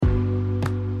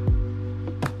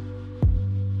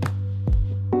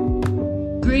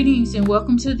Greetings and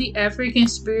welcome to the African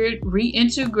Spirit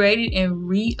Reintegrated and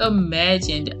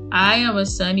Reimagined. I am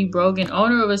Asani Brogan,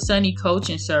 owner of Asani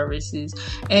Coaching Services,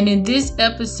 and in this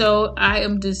episode I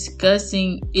am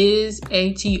discussing, is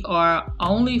ATR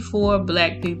only for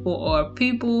Black people or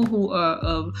people who are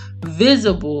of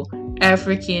visible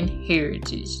African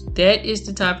heritage? That is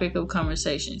the topic of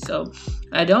conversation. So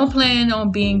I don't plan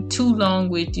on being too long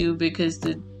with you because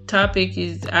the topic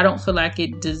is, I don't feel like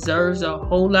it deserves a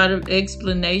whole lot of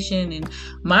explanation, and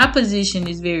my position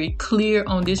is very clear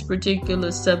on this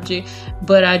particular subject,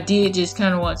 but I did just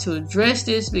kind of want to address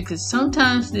this because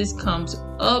sometimes this comes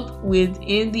up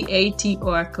within the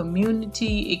ATR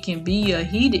community. It can be a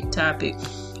heated topic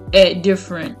at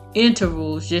different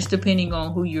intervals, just depending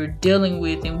on who you're dealing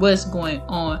with and what's going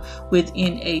on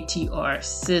within ATR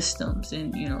systems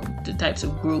and, you know, the types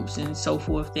of groups and so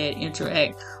forth that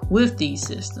interact with these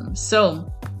systems. So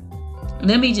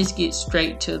let me just get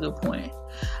straight to the point.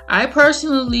 I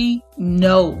personally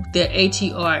know that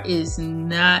ATR is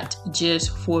not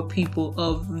just for people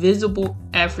of visible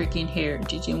African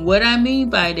heritage. And what I mean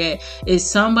by that is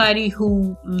somebody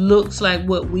who looks like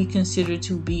what we consider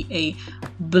to be a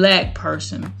Black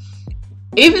person.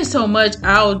 Even so much,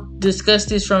 I'll discuss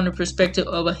this from the perspective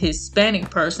of a Hispanic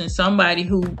person, somebody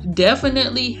who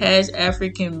definitely has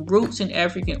African roots and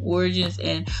African origins,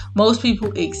 and most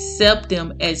people accept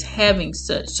them as having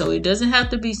such. So it doesn't have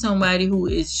to be somebody who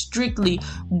is strictly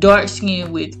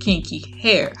dark-skinned with kinky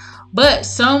hair, but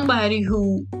somebody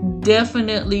who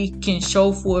definitely can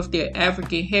show forth their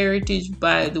African heritage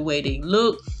by the way they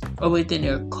look or within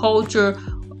their culture,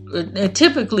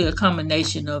 typically a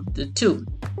combination of the two,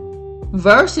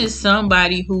 versus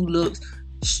somebody who looks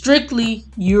strictly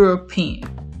European,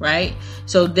 right?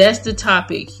 So that's the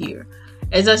topic here.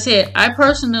 As I said, I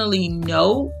personally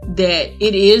know that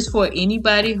it is for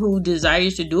anybody who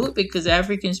desires to do it, because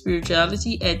African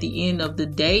spirituality at the end of the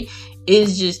day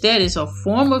is just that. It's a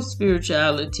form of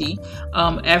spirituality.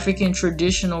 African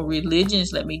traditional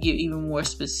religions, let me get even more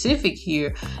specific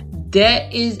here,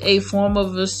 that is a form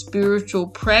of a spiritual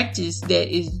practice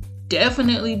that is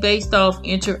definitely based off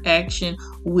interaction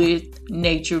with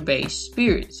nature-based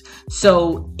spirits.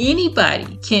 So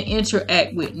anybody can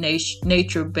interact with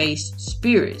nature-based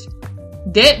spirits.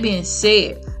 That being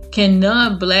said, can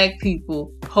non-Black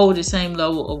people hold the same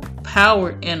level of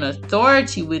power and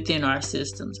authority within our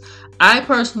systems? I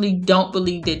personally don't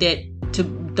believe that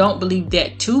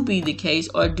to be the case,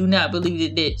 or do not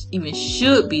believe that even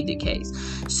should be the case.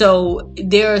 So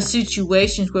there are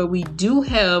situations where we do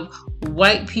have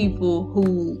white people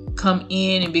who come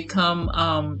in and become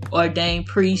ordained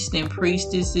priests and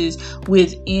priestesses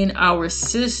within our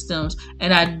systems,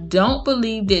 and I don't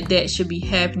believe that should be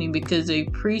happening, because a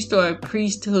priest or a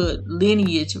priesthood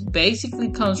lineage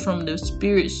basically comes from the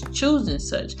spirits choosing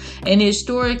such, and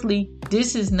historically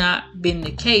this has not been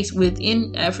the case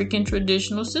within African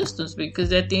traditional systems,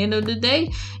 because at the end of the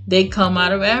day they come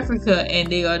out of Africa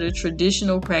and they are the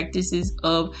traditional practices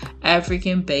of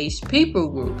African based people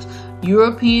groups.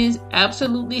 Europeans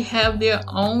absolutely have their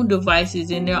own devices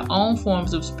and their own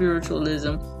forms of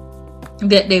spiritualism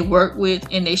that they work with,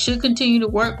 and they should continue to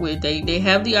work with. They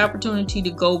have the opportunity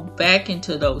to go back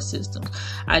into those systems.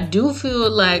 I do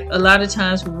feel like a lot of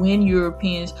times when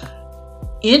Europeans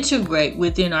integrate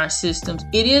within our systems,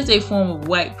 it is a form of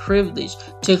white privilege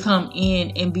to come in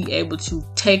and be able to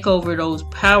take over those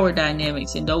power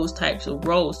dynamics and those types of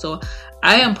roles. So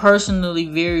I am personally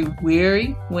very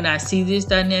wary when I see this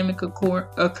dynamic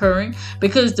occurring,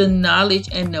 because the knowledge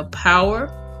and the power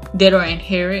that are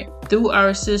inherent through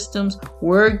our systems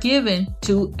were given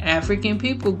to African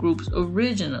people groups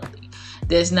originally.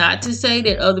 That's not to say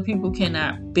that other people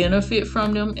cannot benefit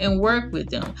from them and work with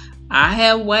them. I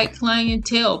have white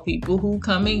clientele, people who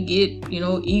come and get,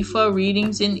 Ifa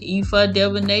readings and Ifa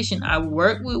divination. I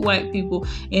work with white people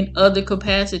in other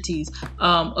capacities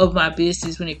of my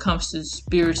business when it comes to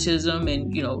spiritism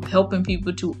and, helping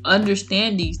people to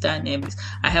understand these dynamics.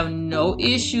 I have no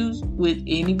issues with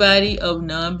anybody of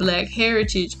non-Black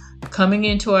heritage coming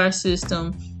into our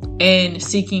system and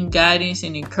seeking guidance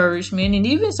and encouragement, and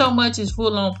even so much as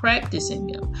full-on practicing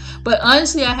them. But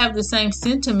honestly, I have the same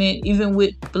sentiment even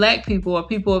with Black people or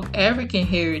people of African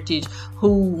heritage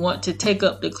who want to take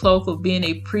up the cloak of being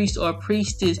a priest or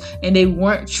priestess, and they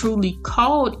weren't truly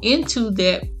called into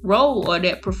that role or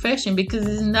that profession, because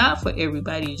it's not for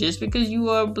everybody. Just because you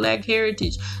are Black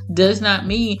heritage does not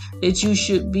mean that you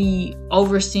should be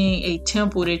overseeing a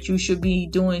temple, that you should be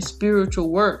doing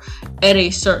spiritual work at a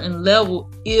certain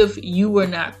level if you were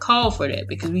not called for that,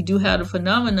 because we do have the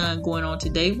phenomenon going on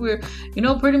today where,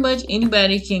 pretty much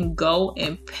anybody can go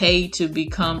and pay to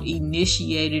become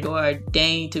initiated or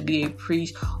ordained to be a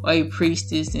priest or a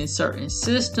priestess in certain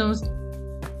systems,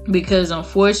 because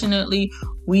unfortunately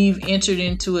we've entered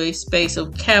into a space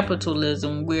of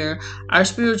capitalism where our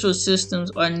spiritual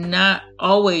systems are not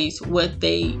always what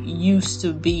they used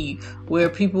to be, where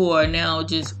people are now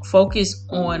just focused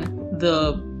on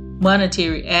the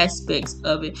monetary aspects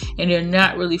of it, and they're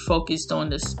not really focused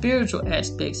on the spiritual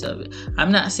aspects of it.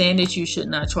 I'm not saying that you should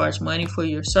not charge money for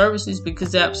your services,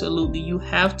 because absolutely you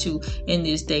have to in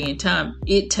this day and time.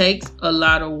 It takes a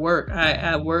lot of work.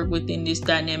 I work within this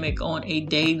dynamic on a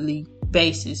daily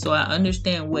basis, so I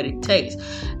understand what it takes.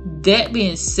 That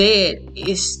being said,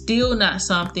 it's still not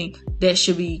something that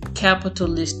should be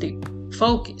capitalistic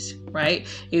focused, right?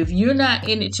 If you're not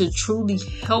in it to truly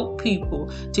help people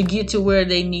to get to where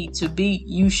they need to be,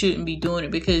 you shouldn't be doing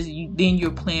it, because then you're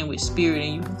playing with spirit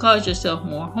and you can cause yourself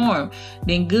more harm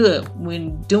than good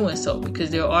when doing so,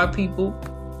 because there are people,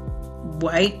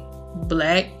 white,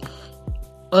 black,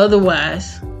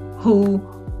 otherwise, who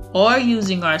are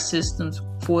using our systems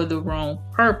for the wrong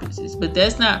purposes. But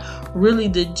that's not really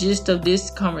the gist of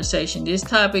this conversation. This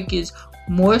topic is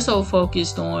more so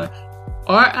focused on,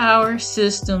 are our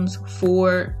systems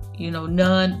for,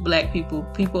 non-black people,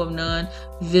 people of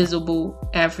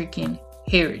non-visible African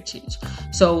heritage?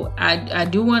 So I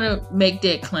do want to make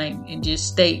that claim and just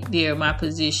state there my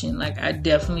position. Like, I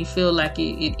definitely feel like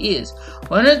it is.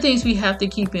 One of the things we have to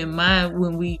keep in mind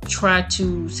when we try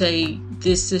to say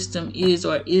this system is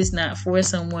or is not for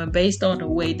someone based on the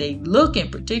way they look in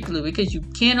particular, because you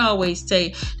can't always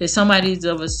say that somebody is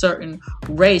of a certain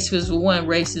race, because one,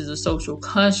 race is a social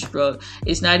construct.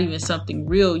 It's not even something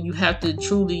real. You have to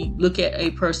truly look at a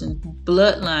person's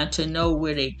bloodline to know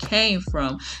where they came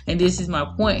from. And this is my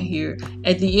point here.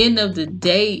 At the end of the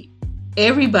day,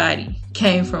 everybody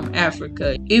came from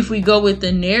Africa. If we go with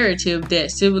the narrative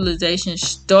that civilization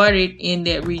started in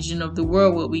that region of the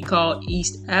world, what we call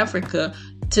East Africa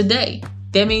today,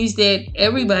 that means that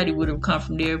everybody would have come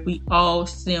from there. We all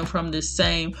stem from the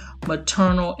same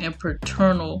maternal and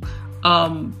paternal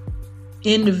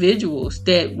individuals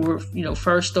that were,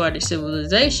 first started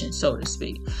civilization, so to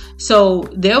speak. So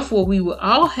therefore, we will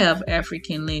all have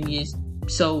African lineage.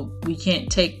 So we can't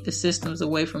take the systems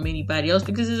away from anybody else,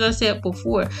 because, as I said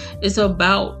before, it's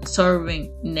about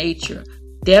serving nature.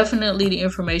 Definitely the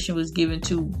information was given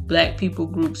to black people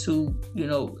groups who,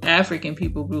 African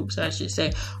people groups, I should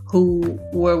say, who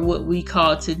were what we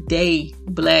call today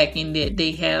black, in that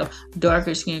they have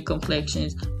darker skin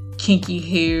complexions, kinky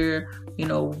hair,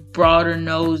 broader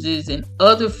noses, and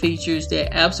other features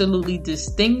that absolutely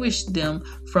distinguish them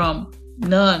from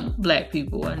non-black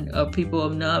people and people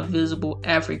of non-visible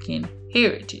African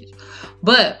heritage.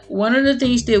 But one of the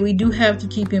things that we do have to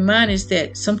keep in mind is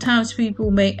that sometimes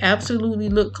people may absolutely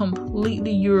look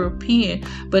completely European,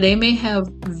 but they may have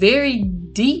very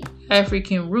deep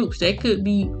African roots. They could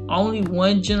be only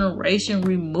one generation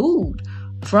removed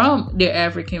from their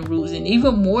African roots. And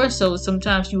even more so,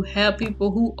 sometimes you have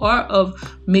people who are of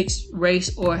mixed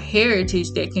race or heritage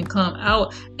that can come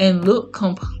out and look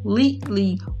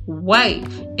completely white,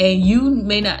 and you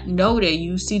may not know that.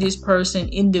 You see this person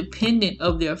independent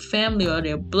of their family or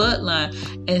their bloodline,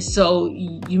 and so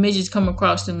you may just come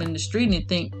across them in the street and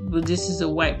think, well, this is a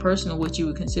white person, or what you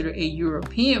would consider a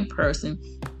European person,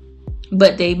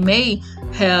 but they may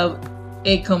have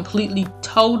a completely,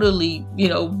 totally,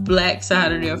 black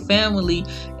side of their family,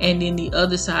 and then the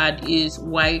other side is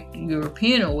white,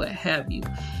 European, or what have you.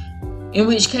 In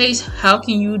which case, how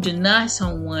can you deny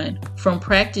someone from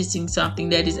practicing something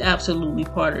that is absolutely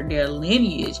part of their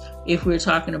lineage, if we're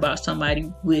talking about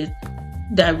somebody with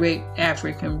direct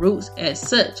African roots as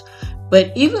such?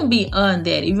 But even beyond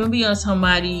that, even beyond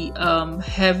somebody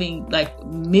having like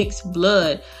mixed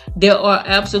blood, there are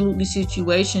absolutely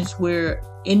situations where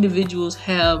individuals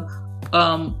have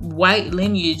white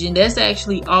lineage, and that's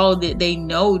actually all that they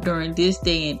know during this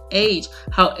day and age.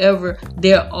 However,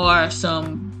 there are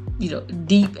some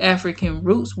deep African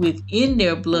roots within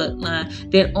their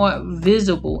bloodline that aren't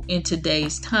visible in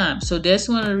today's time. So that's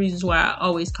one of the reasons why I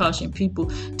always caution people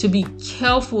to be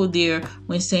careful there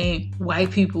when saying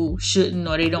white people shouldn't,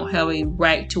 or they don't have a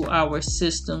right to our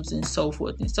systems, and so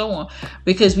forth and so on.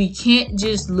 Because we can't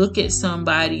just look at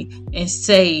somebody and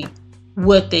say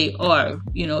what they are.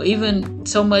 Even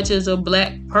so much as a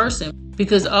black person,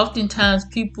 Because oftentimes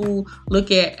people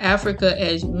look at Africa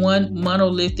as one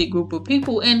monolithic group of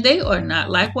people, and they are not.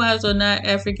 Likewise are not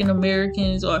African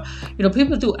Americans, or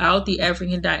people throughout the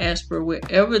African diaspora,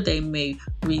 wherever they may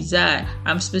reside.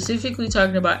 I'm specifically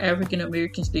talking about African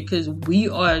Americans because we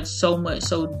are so much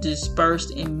so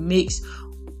dispersed and mixed,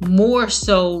 more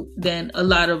so than a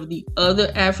lot of the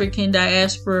other African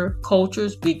diaspora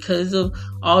cultures, because of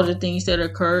all the things that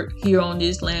occurred here on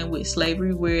this land with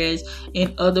slavery, whereas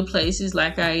in other places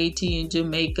like Haiti and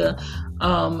Jamaica,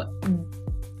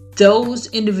 those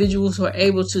individuals were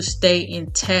able to stay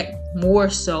intact more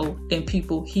so than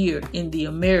people here in the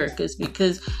Americas,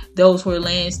 because those were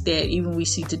lands that even we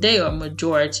see today are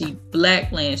majority black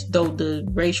lands, though the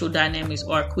racial dynamics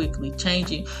are quickly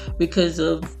changing because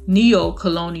of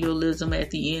neo-colonialism at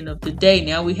the end of the day.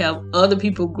 Now we have other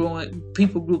people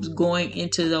groups going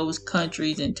into those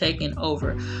countries and taking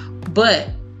over. But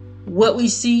what we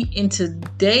see in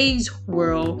today's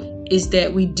world is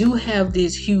that we do have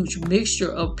this huge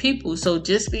mixture of people. So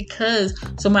just because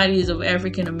somebody is of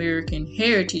African American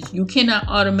heritage, you cannot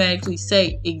automatically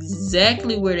say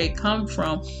exactly where they come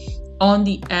from on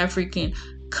the African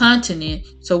continent.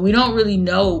 So we don't really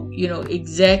know,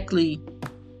 exactly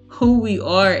who we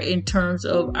are in terms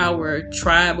of our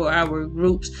tribe or our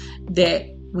groups that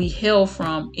we hail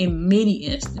from in many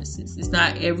instances. It's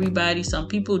not everybody. Some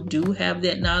people do have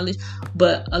that knowledge,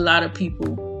 but a lot of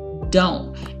people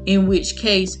don't. In which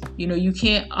case, you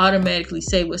can't automatically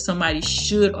say what somebody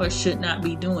should or should not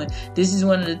be doing. This is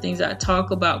one of the things I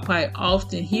talk about quite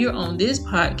often here on this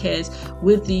podcast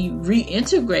with the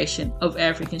reintegration of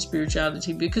African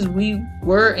spirituality, because we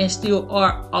were and still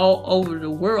are all over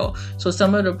the world. So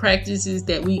some of the practices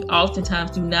that we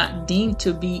oftentimes do not deem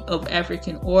to be of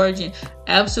African origin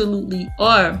absolutely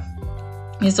are.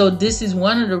 And so this is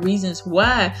one of the reasons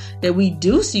why that we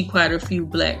do see quite a few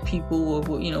black people,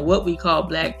 or what we call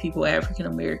black people, African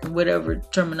American, whatever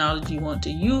terminology you want to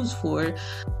use for it,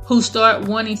 who start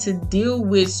wanting to deal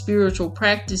with spiritual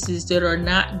practices that are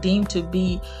not deemed to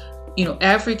be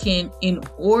African in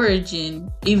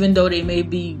origin, even though they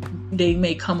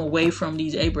may come away from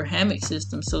these Abrahamic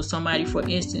systems. So somebody, for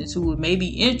instance, who may be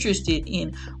interested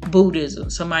in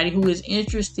Buddhism, somebody who is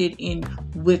interested in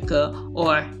Wicca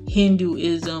or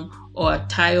Hinduism or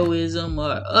Taoism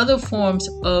or other forms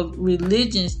of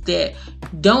religions that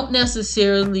don't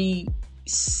necessarily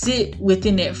sit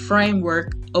within that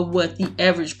framework of what the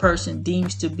average person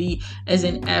deems to be as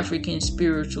an African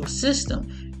spiritual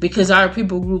system, because our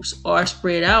people groups are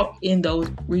spread out in those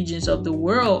regions of the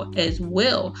world as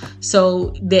well.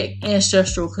 So that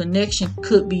ancestral connection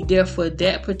could be there for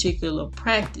that particular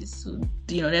practice. So,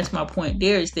 that's my point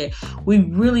there, is that we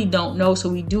really don't know. So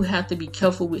we do have to be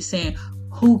careful with saying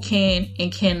who can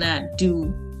and cannot do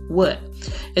what.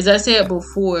 As I said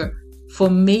before, for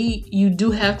me, you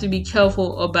do have to be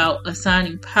careful about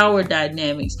assigning power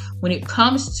dynamics when it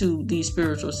comes to these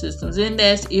spiritual systems, and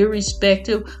that's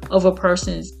irrespective of a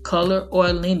person's color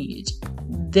or lineage.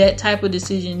 That type of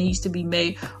decision needs to be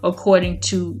made according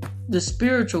to the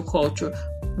spiritual culture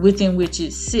within which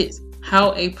it sits,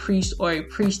 how a priest or a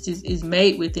priestess is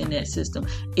made within that system.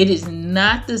 It is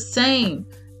not the same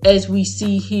as we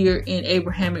see here in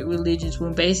Abrahamic religions,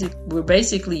 where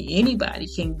basically anybody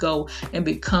can go and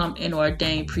become an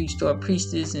ordained priest or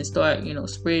priestess and start,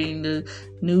 spreading the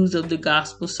news of the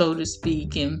gospel, so to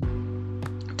speak, and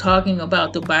talking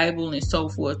about the Bible and so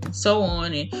forth and so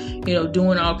on, and,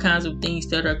 doing all kinds of things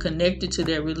that are connected to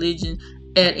their religion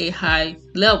at a high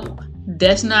level.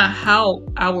 That's not how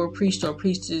our priests or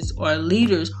priestesses or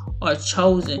leaders are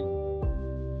chosen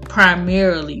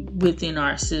primarily within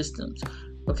our systems.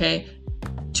 Okay,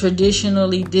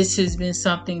 traditionally, this has been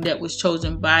something that was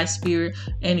chosen by spirit,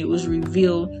 and it was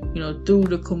revealed, through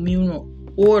the communal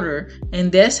order.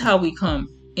 And that's how we come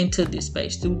into this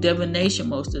space, through divination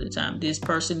most of the time. This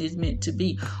person is meant to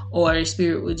be, or a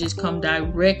spirit will just come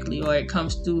directly, or it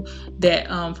comes through that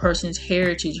person's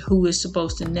heritage, who is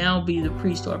supposed to now be the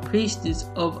priest or priestess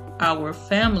of our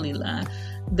family line.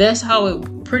 That's how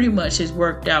it pretty much has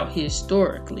worked out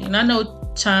historically. And I know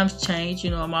times change,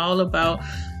 I'm all about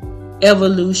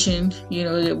evolution,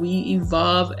 that we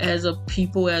evolve as a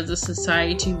people, as a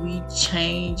society, we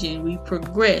change and we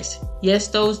progress. Yes,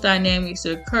 those dynamics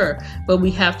occur, but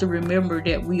we have to remember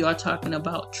that we are talking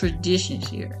about traditions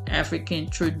here, African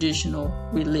traditional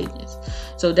religions.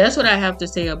 So that's what I have to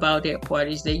say about that part,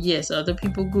 is that yes, other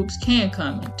people groups can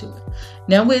come into it.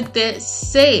 Now, with that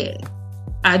said,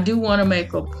 I do want to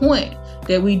make a point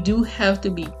that we do have to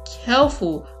be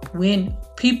careful when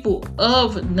people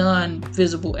of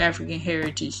non-visible African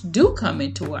heritage do come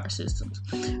into our systems.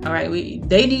 All right,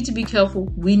 they need to be careful.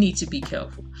 We need to be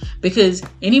careful, because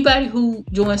anybody who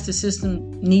joins the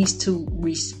system needs to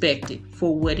respect it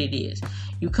for what it is.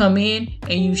 You come in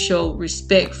and you show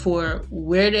respect for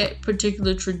where that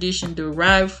particular tradition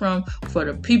derived from, for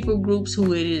the people groups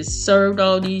who it has served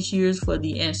all these years, for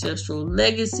the ancestral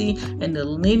legacy and the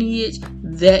lineage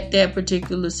that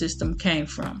particular system came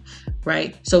from,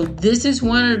 right? So this is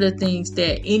one of the things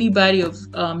that anybody of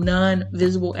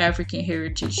non-visible African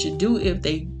heritage should do if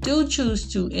they do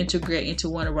choose to integrate into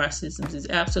one of our systems, is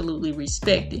absolutely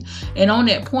respect it. And on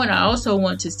that point, I also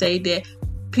want to say that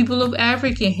people of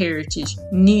African heritage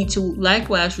need to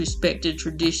likewise respect the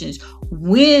traditions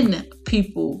when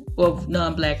people of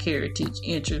non-black heritage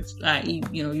enter, i.e.,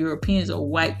 Europeans or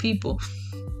white people.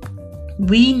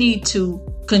 We need to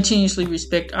continuously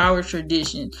respect our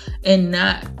tradition and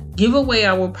not give away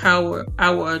our power,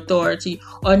 our authority,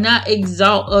 or not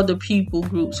exalt other people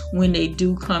groups when they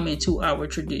do come into our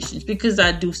traditions. Because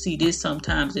I do see this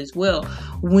sometimes as well.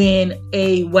 When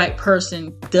a white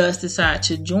person does decide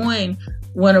to join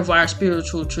one of our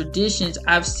spiritual traditions,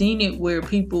 I've seen it where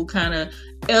people kind of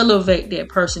elevate that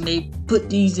person. They put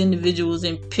these individuals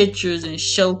in pictures and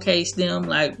showcase them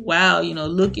like, wow,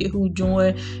 look at who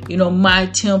joined, my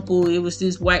temple. It was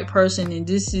this white person, and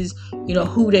this is,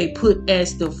 who they put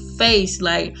as the face.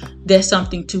 Like, that's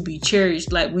something to be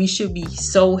cherished. Like, we should be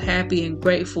so happy and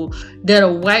grateful that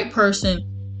a white person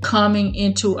coming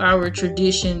into our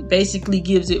tradition basically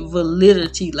gives it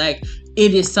validity. Like,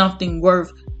 it is something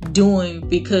worth doing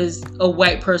because a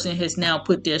white person has now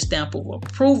put their stamp of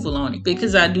approval on it,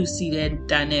 because I do see that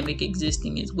dynamic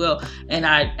existing as well. And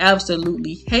I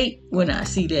absolutely hate when I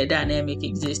see that dynamic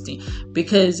existing,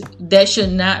 because that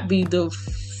should not be the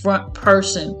front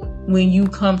person when you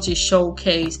come to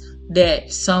showcase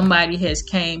that somebody has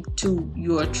came to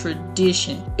your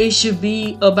tradition. It should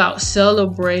be about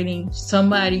celebrating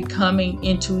somebody coming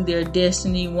into their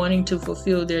destiny, wanting to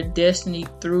fulfill their destiny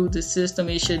through the system.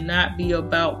 It should not be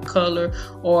about color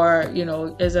or,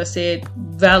 as I said,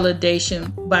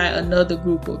 validation by another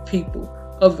group of people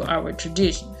of our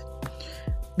traditions.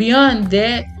 Beyond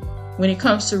that, when it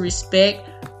comes to respect,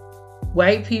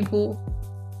 white people,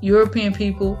 European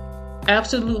people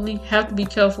absolutely have to be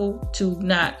careful to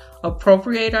not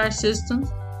appropriate our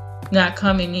systems, not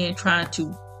coming in trying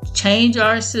to change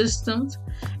our systems,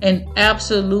 and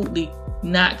absolutely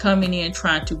not coming in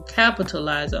trying to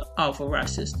capitalize off of our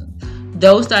system.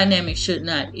 Those dynamics should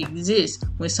not exist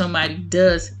when somebody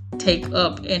does take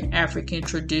up an African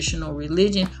traditional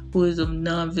religion who is of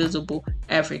non-visible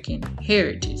African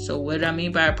heritage. So what I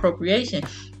mean by appropriation,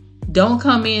 don't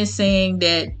come in saying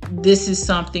that this is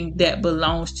something that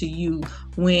belongs to you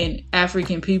when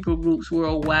African people groups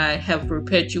worldwide have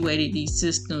perpetuated these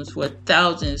systems for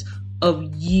thousands of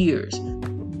years.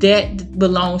 That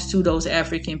belongs to those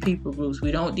African people groups.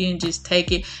 We don't then just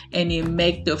take it and then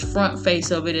make the front face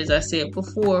of it, as I said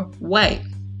before, white.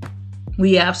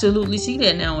 We absolutely see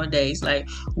that nowadays, like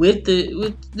with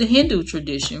the Hindu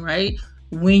tradition, right?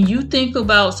 When you think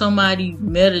about somebody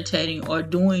meditating or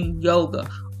doing yoga,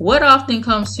 what often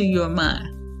comes to your mind?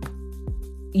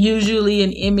 Usually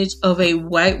an image of a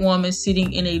white woman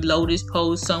sitting in a lotus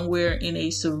pose somewhere in a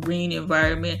serene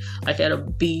environment, like at a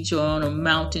beach or on a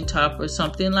mountaintop or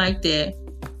something like that,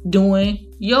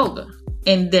 doing yoga.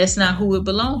 And that's not who it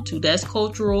belonged to. That's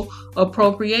cultural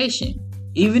appropriation.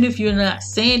 Even if you're not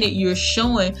saying it, you're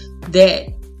showing that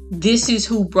this is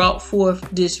who brought forth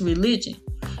this religion.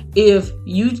 If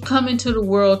you come into the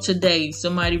world today,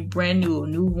 somebody brand new, a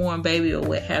newborn baby or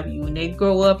what have you, and they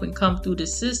grow up and come through the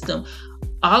system,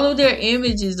 all of their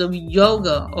images of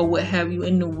yoga or what have you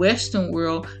in the Western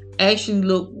world actually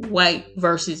look white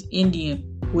versus Indian,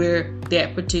 where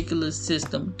that particular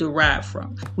system derived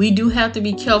from. We do have to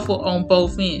be careful on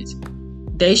both ends.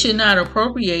 They should not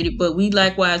appropriate it, but we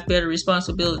likewise bear the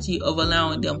responsibility of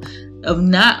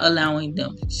not allowing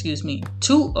them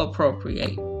to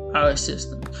appropriate our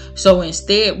system. So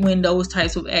instead, when those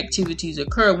types of activities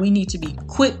occur, we need to be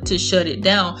quick to shut it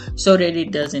down so that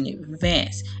it doesn't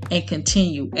advance and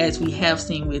continue, as we have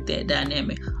seen with that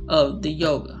dynamic of the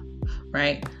yoga,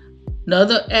 right?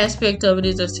 Another aspect of it,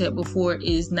 as I said before,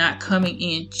 is not coming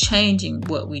in changing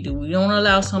what we do. We don't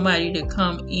allow somebody to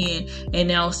come in and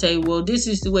now say, well, this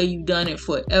is the way you've done it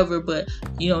forever, but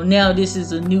now this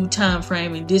is a new time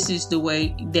frame and this is the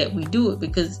way that we do it.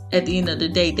 Because at the end of the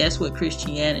day, that's what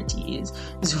Christianity is.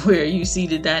 It's where you see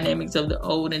the dynamics of the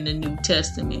Old and the New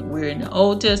Testament, where in the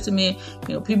Old Testament,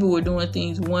 people were doing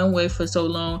things one way for so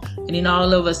long, and then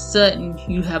all of a sudden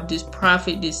you have this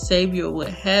prophet, this savior, what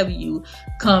have you,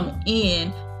 come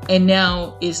in And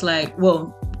now it's like,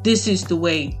 well, this is the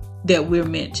way that we're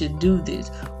meant to do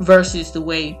this versus the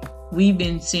way we've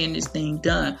been seeing this thing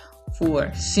done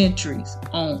for centuries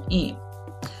on end.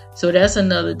 So that's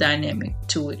another dynamic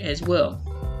to it as well.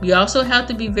 We also have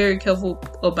to be very careful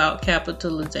about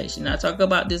capitalization. I talk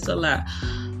about this a lot.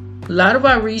 A lot of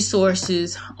our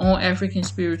resources on African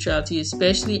spirituality,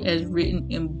 especially as written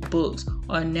in books,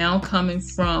 are now coming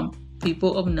from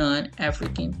people of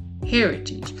non-African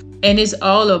heritage. And it's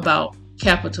all about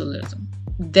capitalism.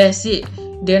 That's it.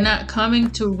 They're not coming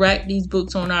to write these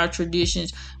books on our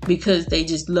traditions because they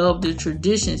just love the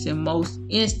traditions in most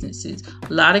instances.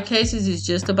 A lot of cases it's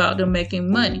just about them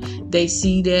making money. They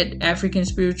see that African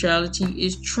spirituality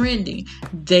is trending.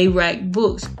 They write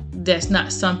books. That's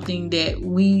not something that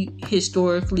we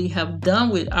historically have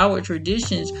done with our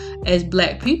traditions as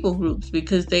Black people groups,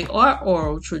 because they are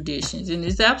oral traditions, and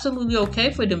it's absolutely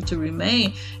okay for them to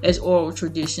remain as oral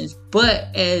traditions. But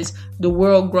as the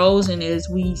world grows and as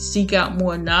we seek out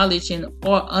more knowledge and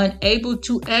are unable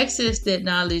to access that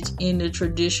knowledge in the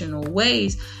traditional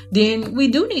ways, then we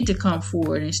do need to come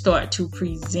forward and start to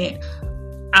present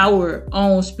our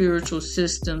own spiritual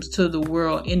systems to the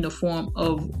world in the form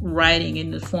of writing,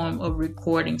 in the form of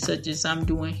recording, such as I'm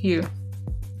doing here,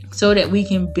 so that we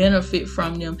can benefit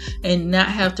from them and not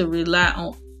have to rely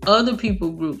on other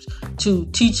people groups to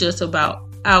teach us about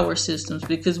our systems.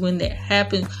 Because when that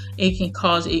happens,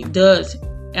 it does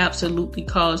absolutely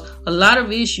cause a lot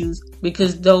of issues,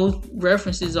 because those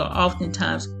references are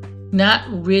oftentimes not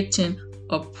written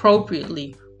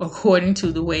appropriately according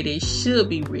to the way they should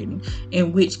be written,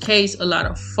 in which case a lot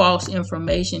of false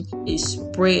information is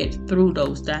spread through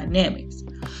those dynamics.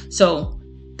 So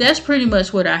that's pretty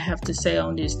much what I have to say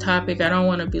on this topic. I don't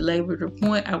want to belabor the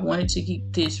point. I wanted to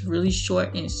keep this really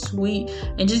short and sweet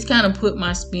and just kind of put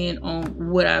my spin on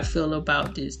what I feel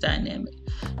about this dynamic.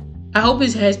 I hope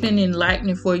it has been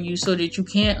enlightening for you so that you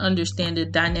can understand the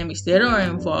dynamics that are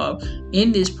involved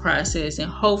in this process,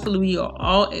 and hopefully we are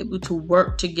all able to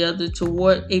work together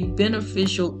toward a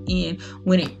beneficial end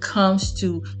when it comes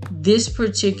to this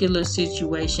particular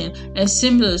situation and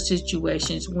similar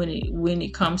situations when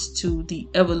it comes to the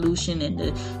evolution and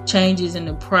the changes and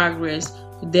the progress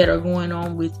that are going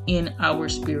on within our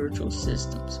spiritual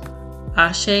systems.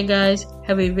 Ashe, guys.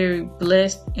 Have a very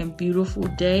blessed and beautiful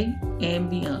day and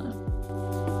beyond.